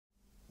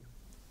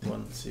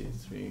1, 2,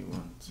 3,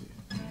 1, 2,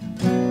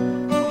 3.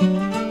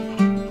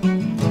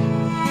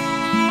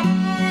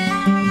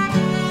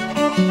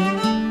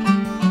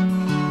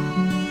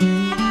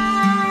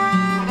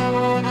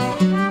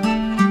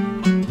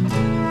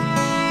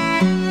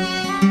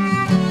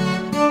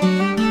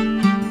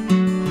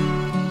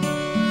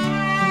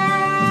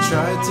 I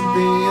tried to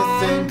be a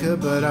thinker,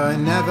 but I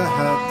never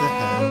had the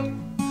head.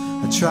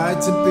 I tried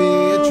to be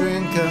a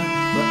drinker,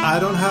 but I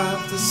don't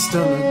have the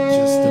stomach.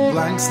 Just a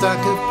blank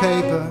stack of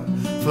paper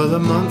for the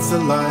months that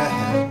lie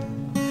ahead.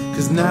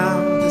 'Cause now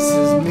this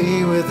is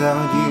me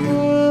without you.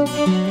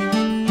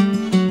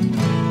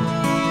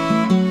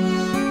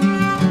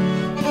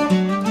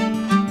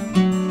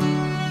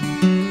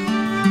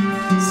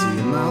 See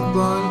your mouth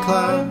blowing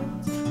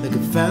clouds, they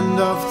could fend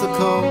off the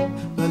cold.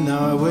 But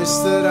now I wish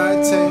that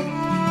I'd take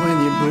when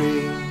you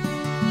breathe.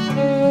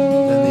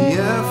 Then the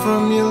air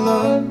from your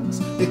lungs,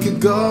 it could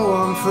go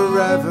on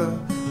forever,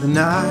 and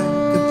I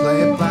could play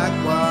it back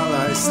while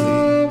I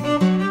sleep.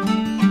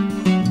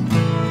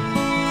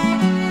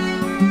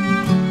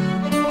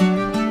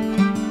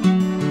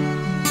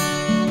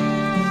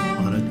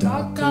 On a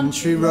dark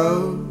country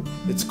road,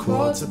 it's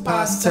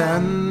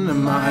 10:15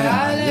 and my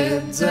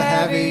eyelids are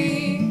heavy.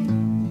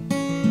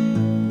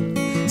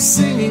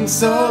 Singing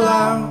so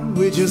loud,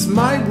 we just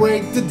might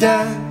wake the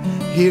dead.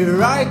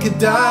 Here I could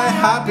die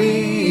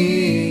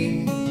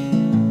happy.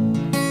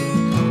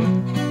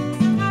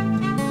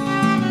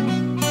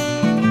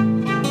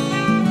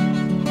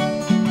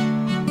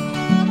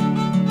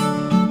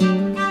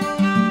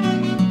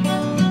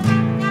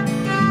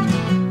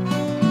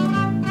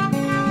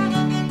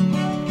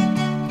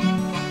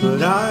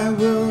 But I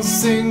will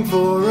sing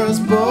for us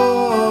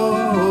both.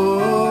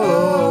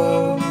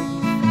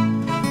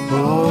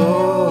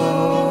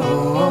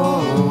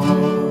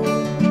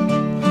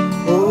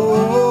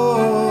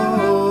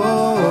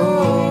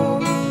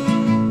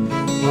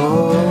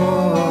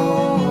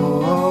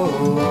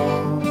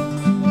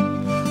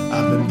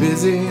 I've been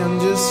busy, I'm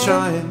just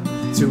trying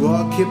to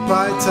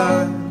occupy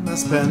time. I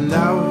spend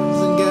hours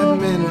and get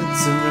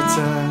minutes in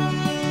return.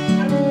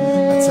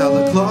 Tell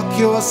the clock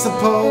you're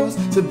supposed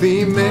to be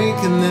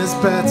making this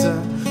better,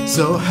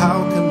 so how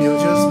come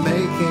you're just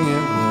making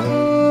it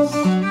worse?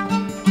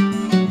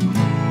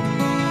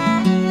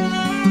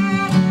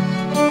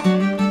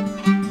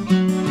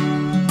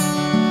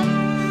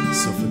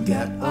 So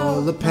forget all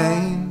the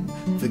pain,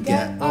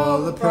 forget all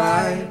the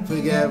pride,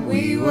 forget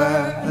we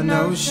were an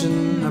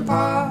ocean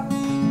apart.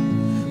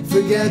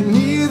 Forget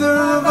neither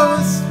of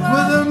us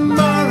were the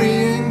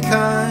marrying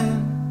kind.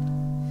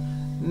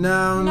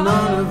 Now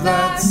none of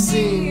that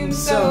seems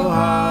so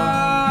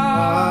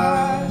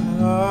hard.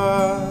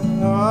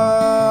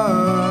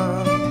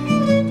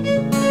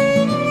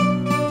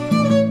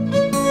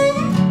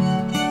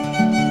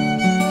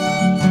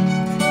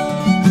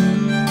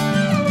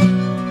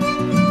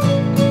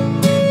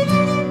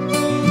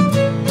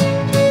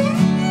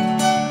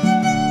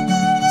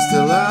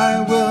 Still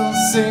I will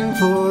sing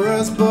for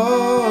us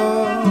both.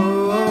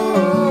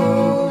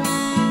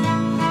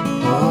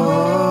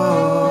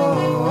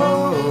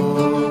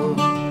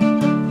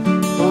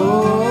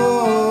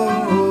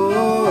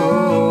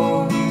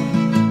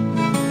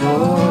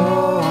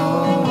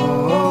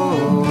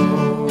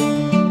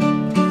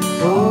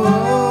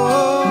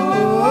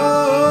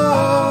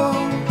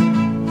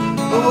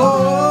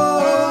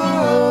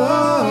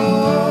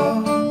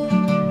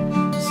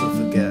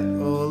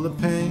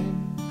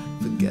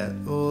 Forget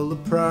all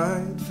the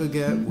pride,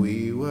 forget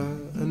we were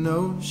an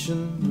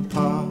ocean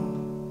apart.